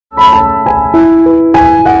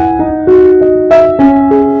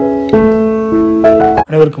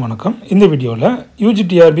அனைவருக்கும் வணக்கம். இந்த வீடியோவில்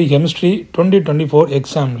Ugtrb கெமிஸ்ட்ரி 2024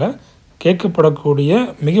 எக்ஸாமில் கேட்கப்படக்கூடிய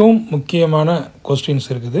மிகவும் முக்கியமான கொஸ்டின்ஸ்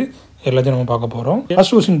இருக்குது. எல்லாத்தையும் நம்ம பார்க்க போகிறோம்.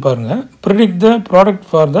 ஃபர்ஸ்ட் கொஸ்டின் பாருங்கள். Predict the product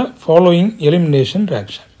for the following elimination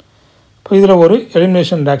reaction. இப்போ இதில் ஒரு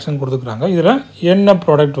எலிமினேஷன் ரியாக்ஷன் கொடுத்துக்கிறாங்க. இதில் என்ன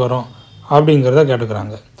ப்ராடக்ட் வரும் அப்படிங்கிறத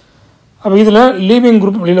கேட்டுக்கிறாங்க. அப்போ இதில் லீவிங்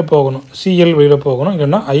குரூப் வெளியில் போகணும், Cl வெளியில் போகணும்,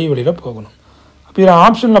 இல்லைன்னா I வெளியில் போகணும். அப்போ இதில்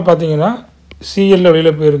ஆப்ஷனில் பார்த்தீங்கன்னா Cl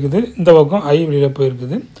வெளியில் போயிருக்குது, இந்த பக்கம் I வெளியில்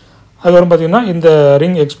போயிருக்குது. அதுக்கப்புறம் பார்த்திங்கன்னா இந்த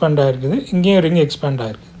ரிங் எக்ஸ்பேண்ட் ஆகிருக்குது, இங்கேயும் ரிங் எக்ஸ்பேண்ட்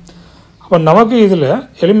ஆகிருக்குது. அப்போ நமக்கு இதில்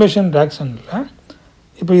எலிமினேஷன் ரியாக்ஷனில்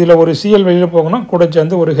இப்போ இதில் ஒரு Cl வெளியில் போகணும், கூட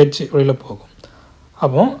சேர்ந்து ஒரு H வெளியில் போகும்.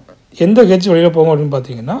 அப்போ எந்த H வெளியில் போகும் அப்படின்னு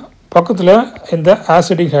பார்த்தீங்கன்னா பக்கத்தில் இந்த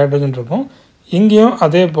ஆசிடிக் ஹைட்ரஜன் இருக்கும், இங்கேயும்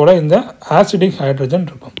அதே போல் இந்த ஆசிடிக் ஹைட்ரஜன்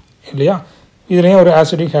இருக்கும் இல்லையா. இதுலேயும் ஒரு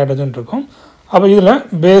ஆசிடிக் ஹைட்ரஜன் இருக்கும். அப்போ இதில்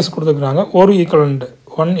பேஸ் கொடுத்துக்கிறாங்க, ஒரு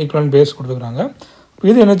ஒன் ஈக்குவலண்ட் பேஸ் கொடுத்துக்கிறாங்க.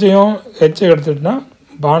 இது என்ன செய்யும், ஹெச்சை எடுத்துகிட்டுனா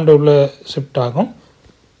பாண்டு உள்ள ஷிஃப்ட் ஆகும்.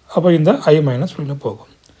 அப்போ இந்த I மைனஸ் வெளியில் போகும்.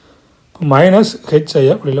 இப்போ மைனஸ்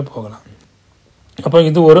ஹெச்ஐயை வெளியில் போகலாம். அப்போ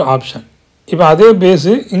இது ஒரு ஆப்ஷன். இப்போ அதே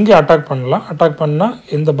பேஸு இங்கே அட்டாக் பண்ணலாம். அட்டாக் பண்ணால்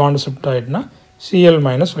இந்த பாண்டு ஷிஃப்ட் ஆகிட்டுனா Cl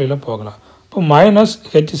மைனஸ் வெளியில் போகலாம். இப்போ மைனஸ்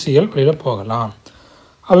HCl வெளியில் போகலாம்.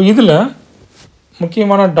 அப்போ இதில்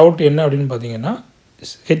முக்கியமான டவுட் என்ன அப்படின்னு பார்த்தீங்கன்னா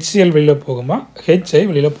HCl வெளியில் போகுமா, HI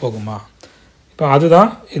வெளியில் போகுமா? இப்போ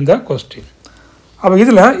அதுதான் இந்த கொஸ்டின். அப்போ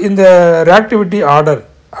இதில் இந்த ரியாக்டிவிட்டி ஆர்டர்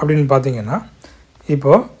அப்படின்னு பார்த்தீங்கன்னா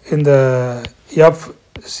இப்போது இந்த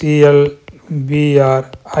FCl Br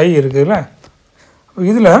I இருக்குதுல்ல,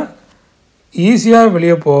 இதில் ஈஸியாக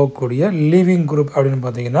வெளியே போகக்கூடிய லீவிங் குரூப் அப்படின்னு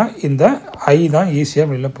பார்த்தீங்கன்னா இந்த I தான் ஈஸியாக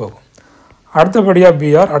வெளியில் போகும். அடுத்தபடியாக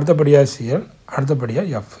Br, அடுத்தபடியாக Cl,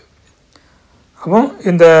 அடுத்தபடியாக F. அப்போ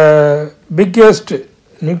இந்த பிக்கெஸ்ட்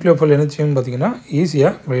நியூக்ளியோஃபைல் என்ன செய்யும்னு பார்த்தீங்கன்னா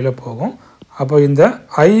ஈஸியாக வெளியில் போகும். அப்போ இந்த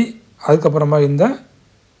I அதுக்கப்புறமா இந்த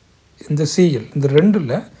Cl இந்த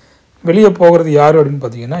ரெண்டில் வெளியே போகிறது யார் அப்படின்னு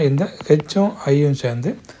பார்த்தீங்கன்னா இந்த ஹெச்சும் ஐயும் சேர்ந்து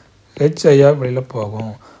HIயாக வெளியில்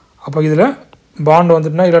போகும். அப்போ இதில் பாண்டு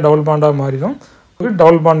வந்துட்டுனா இதில் டபுள் பாண்டாக மாறிடும்.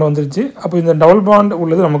 டபுள் பாண்டு வந்துருச்சு. அப்போ இந்த டபுள் பாண்ட்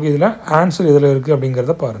உள்ளது நமக்கு இதில் ஆன்சர் இதில் இருக்குது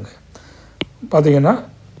அப்படிங்கிறத பாருங்கள். பார்த்தீங்கன்னா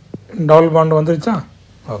டபுள் பாண்டு வந்துருச்சா?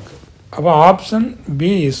 ஓகே. அப்போ option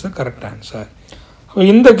B is the correct answer. அப்போ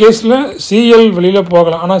இந்த கேஸில் Cl வெளியில்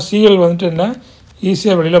போகலாம், ஆனால் Cl வந்துட்டு என்ன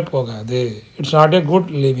ஈஸியாக வெளியில் போகாது. It's not a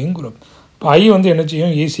good leaving group. இப்போ I வந்து என்ன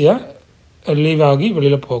செய்யும், ஈஸியாக லீவ் ஆகி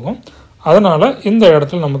வெளியில் போகும். அதனால் இந்த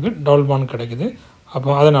இடத்துல நமக்கு டபுள் பாண்ட் கிடைக்குது. அப்போ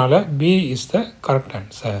அதனால் B is the correct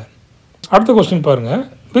answer. அடுத்த கொஸ்டின் பாருங்கள்.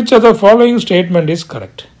 Which of the following statement is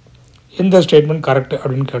correct? எந்த ஸ்டேட்மெண்ட் கரெக்ட்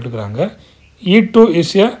அப்படின்னு கேட்டுக்கிறாங்க. E2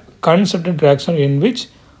 is a கன்சர்டன்ட் reaction in which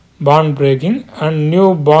bond breaking and new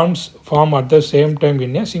bonds form at the same time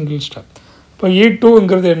in a single step. இப்போ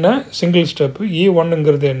E2ங்கிறது என்ன, single step.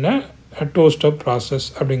 E1ங்கிறது என்ன, 2 step process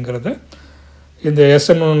அப்படிங்கிறது இந்த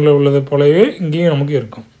SN1ல் உள்ளது போலவே இங்கேயும் நமக்கு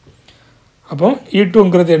இருக்கும். அப்போ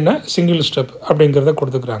E2ங்கிறது என்ன, சிங்கிள் ஸ்டெப் அப்படிங்கிறத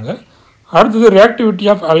கொடுத்துக்கிறாங்க. அடுத்தது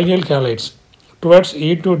reactivity of alkyl halides towards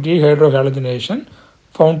E2 டீஹைட்ரோஹாலஜினேஷன்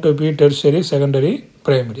found to be tertiary, secondary,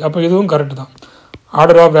 primary. அப்போ இதுவும் கரெக்டு தான்.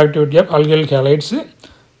 Order of reactivity of alkyl ஹேலைட்ஸு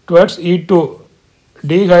towards E2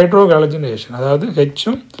 டீஹைட்ரோஹாலஜினேஷன், அதாவது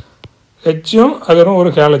ஹெச்சும் அதுவும் ஒரு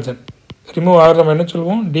ஹேலஜன் ரிமூவ் ஆகிற நம்ம என்ன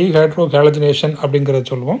சொல்லுவோம், டீஹைட்ரோஹாலஜினேஷன் அப்படிங்கிறத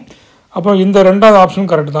சொல்லுவோம். அப்போ இந்த ரெண்டாவது ஆப்ஷனும்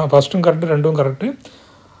கரெக்டு தான். ஃபஸ்ட்டும் கரெக்டு, ரெண்டும் கரெக்டு.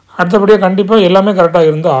 அடுத்தபடியாக கண்டிப்பாக எல்லாமே கரெக்டாக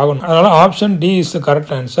இருந்து ஆகணும். அதனால் option D is the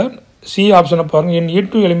correct answer. C ஆப்ஷனை பாருங்கள். இன்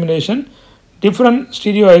E2 elimination different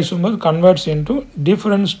stereo isomer converts into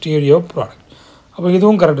different stereo product. அப்போ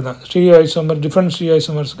இதுவும் கரெக்டு தான். Stereo isomer different stereo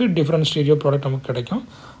ஐசோமர்ஸுக்கு different stereo product நமக்கு கிடைக்கும்.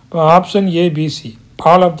 இப்போ option ABC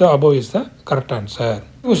all of the above is the correct answer.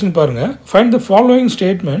 Question பாருங்கள். Find the following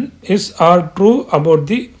statement is are true about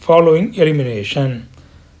the following elimination.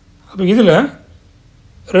 அப்போ இதில்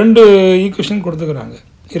ரெண்டு ஈக்குவேஷன் கொடுத்துக்கிறாங்க.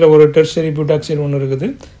 இதில் ஒரு டெர்ஷரி பியூட்டாக்சைடு ஒன்று இருக்குது,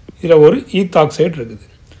 இதில் ஒரு ஈத்தாக்சைடு இருக்குது.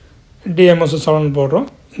 DMSO7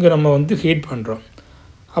 போடுறோம், இங்கே நம்ம வந்து ஹீட் பண்ணுறோம்.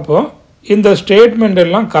 அப்போது இந்த ஸ்டேட்மெண்ட்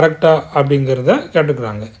எல்லாம் கரெக்டாக அப்படிங்கிறத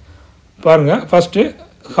கேட்டுக்கிறாங்க. பாருங்கள். First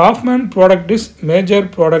Hofmann product is major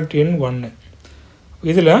product in 1.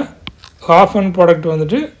 இதில் ஹாஃப்மேன் ப்ராடக்ட்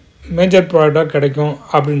வந்துட்டு மேஜர் ப்ராடக்டாக கிடைக்கும்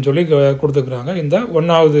அப்படின்னு சொல்லி கொடுத்துக்கிறாங்க இந்த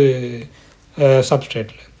 1வது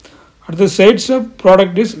சப்ஸ்டேட்டில். அடுத்து sides of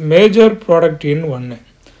product is major product in 1.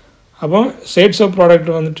 அப்போ சைட்ஸ் ஆஃப்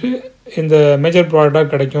ப்ராடக்ட் வந்துட்டு இந்த மேஜர் ப்ராடக்டாக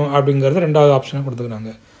கிடைக்கும் அப்படிங்கிறது 2வது ஆப்ஷனாக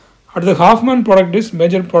கொடுத்துக்கிறாங்க. அடுத்து Hofmann product is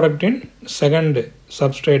major product in 2nd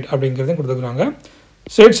substate அப்படிங்கிறதையும் கொடுத்துக்கிறாங்க.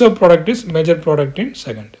 Sides of product is major product in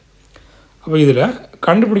 2nd. அப்போ இதில்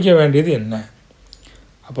கண்டுபிடிக்க வேண்டியது என்ன?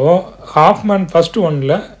 அப்போது ஹாஃப்மேன் ஃபஸ்ட்டு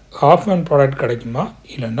ஒன்றில் ஹாஃப்மேன் ப்ராடக்ட் கிடைக்குமா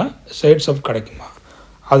இல்லைன்னா சைட்ஸ் ஆஃப் கிடைக்குமா,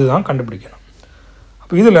 அதுதான் கண்டுபிடிக்கணும்.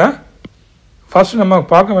 அப்போ இதில் ஃபர்ஸ்ட் நம்ம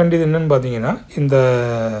பார்க்க வேண்டியது என்னன்னு பார்த்தீங்கன்னா இந்த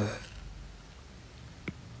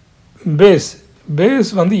பேஸ்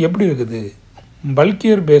வந்து எப்படி இருக்குது,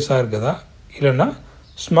 பல்கியர் பேஸாக இருக்குதா இல்லைன்னா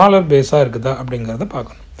ஸ்மாலர் பேஸாக இருக்குதா அப்படிங்கிறத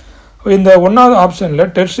பார்க்கணும். இந்த ஒன்றாவது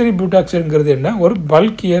ஆப்ஷனில் டெர்ஷரி பியூட்டாக்சைடுங்கிறது என்ன, ஒரு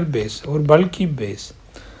பல்கியர் பேஸ், ஒரு பல்கி பேஸ்.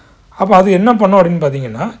 அப்போ அது என்ன பண்ணும் அப்படின்னு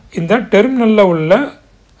பார்த்தீங்கன்னா இந்த டெர்மினலில் உள்ள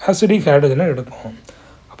ஆசிடிக் ஹைட்ரஜனை எடுக்கும்.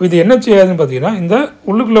 அப்போ இது என்ன செய்யாதுன்னு பார்த்தீங்கன்னா இந்த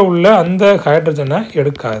உள்ளுக்குள்ளே உள்ள அந்த ஹைட்ரஜனை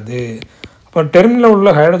எடுக்காது. அப்போ டெர்மினலில் உள்ள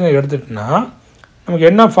ஹைட்ரஜனை எடுத்துட்டுனா நமக்கு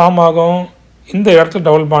என்ன ஃபார்ம் ஆகும், இந்த இடத்துல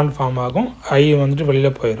டபுள் பாண்ட் ஃபார்ம் ஆகும், ஐ வந்துட்டு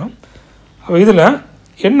வெளியில் போயிடும். அப்போ இதில்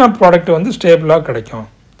என்ன ப்ராடக்ட் வந்து ஸ்டேபிளாக கிடைக்கும்.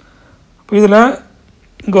 அப்போ இதில்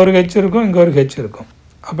இங்கே ஒரு ஹெச் இருக்கும், இங்கே ஒரு ஹெச் இருக்கும்.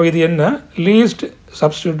 அப்போ இது என்ன, லீஸ்ட்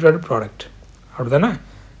சப்ஸ்டிடியூட்டட் ப்ராடக்ட் அப்படி தானே.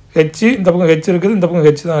 ஹெச் இந்த பக்கம் ஹெச் இருக்குது, இந்த பக்கம்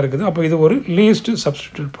ஹெச் தான் இருக்குது. அப்போ இது ஒரு லீஸ்ட்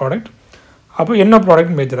சப்ஸ்டிடியூட் ப்ராடக்ட். அப்போ என்ன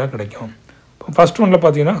ப்ராடக்ட் மேஜராக கிடைக்கும். இப்போ ஃபஸ்ட் ஒன்றில்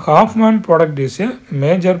பார்த்தீங்கன்னா Hofmann product is a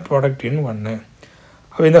major product in ஒன்று.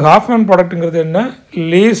 அப்போ இந்த ஹாஃப்மேன் ப்ராடக்ட்டுங்கிறது என்ன,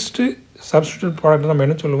 லீஸ்ட் சப்ஸ்டிடியூட் ப்ராடக்ட் நம்ம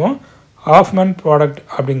என்ன சொல்லுவோம், ஹாஃப்மேன் ப்ராடக்ட்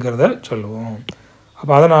அப்படிங்கிறத சொல்லுவோம்.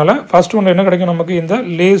 அப்போ அதனால் ஃபஸ்ட் ஒன்றில் என்ன கிடைக்கும், நமக்கு இந்த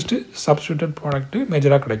லீஸ்ட் சப்ஸ்டிடியூட் ப்ராடக்ட்டு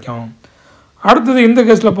மேஜராக கிடைக்கும். அடுத்தது இந்த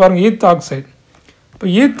கேஸில் பாருங்கள் ஈத் ஆக்சைடு. இப்போ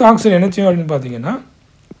ஈத் ஆக்சைடு என்ன செய்யும் அப்படின்னு பார்த்தீங்கன்னா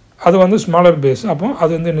அது வந்து ஸ்மாலர் பேஸ். அப்போ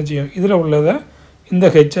அது வந்து என்ன செய்யும், இதில் உள்ளதை இந்த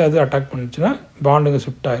ஹெச்சை அது அட்டாக் பண்ணிச்சுன்னா பாண்டுங்க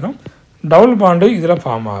ஷிஃப்ட் ஆகிரும், டபுள் பாண்டு இதில்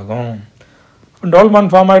ஃபார்ம் ஆகும். டபுள்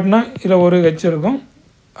பாண்ட் ஃபார்ம் ஆகிட்டுனா இதில் ஒரு ஹெச் இருக்கும்.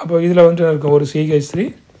 அப்போ இதில் வந்து இருக்கும் ஒரு CH3,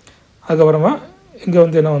 அதுக்கப்புறமா இங்கே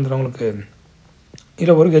வந்து என்ன வந்துடும் உங்களுக்கு,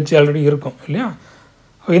 இதில் ஒரு ஹெச் ஆல்ரெடி இருக்கும் இல்லையா.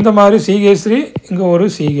 இந்த மாதிரி CH3 இங்கே ஒரு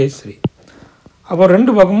CH3, அப்போ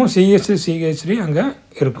ரெண்டு பக்கமும் CH3 அங்கே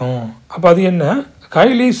இருக்கும். அப்போ அது என்ன,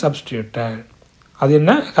 ஹைலி சப்ஸ்டிடியூட்டட். அது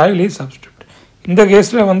என்ன, ஹைலி சப்ஸ்டிடியூட். இந்த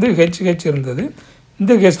கேஸில் வந்து ஹெச் இருந்தது,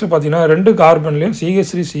 இந்த கேஸில் பார்த்தீங்கன்னா ரெண்டு கார்பன்லேயும்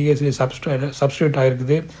CH3 சப்ஸ்டிடியூட்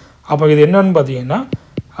ஆகிருக்குது. அப்போ இது என்னன்னு பார்த்தீங்கன்னா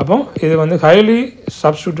அப்போ இது வந்து ஹைலி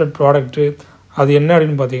சப்ஸ்டிடியூட்டட் ப்ராடக்ட்டு. அது என்ன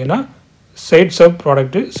அப்படின்னு பார்த்தீங்கன்னா side sub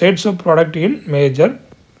product in major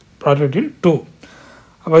product in 2.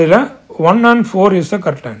 அப்போ இதில் 1 and 4 is the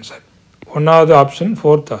correct answer. ஒன்றாவது ஆப்ஷன்,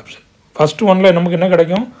 ஃபோர்த் ஆப்ஷன். ஃபஸ்ட்டு ஒன்றில் நமக்கு என்ன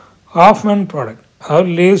கிடைக்கும், ஹாஃப்மேன் ப்ராடக்ட், அதாவது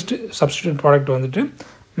லீஸ்ட் சப்ஸ்டிடியூட் ப்ராடக்ட் வந்துட்டு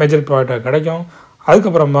மேஜர் ப்ராடக்டாக கிடைக்கும்.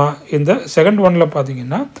 அதுக்கப்புறமா இந்த செகண்ட் ஒன்றில்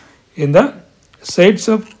பார்த்தீங்கன்னா இந்த sides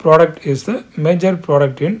of product is the major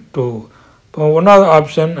product in 2. இப்போ ஒன்றாவது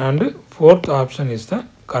option and fourth option is the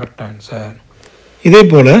correct answer. இதே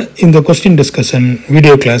போல் இந்த question discussion,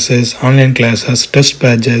 video classes, online classes, test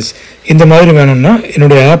patches இந்த மாதிரி வேணும்னா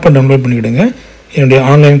என்னுடைய ஆப்பை டவுன்லோட் பண்ணிவிடுங்க, என்னுடைய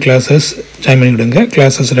ஆன்லைன் கிளாஸஸ் ஜாயின் பண்ணிவிடுங்க.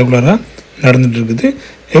 கிளாஸஸ் ரெகுலராக நடந்துகிட்டு இருக்குது.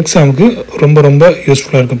 எக்ஸாமுக்கு ரொம்ப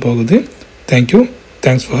யூஸ்ஃபுல்லாக இருக்க போகுது. தேங்க்யூ.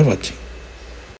 தேங்க்ஸ் ஃபார் வாட்சிங்.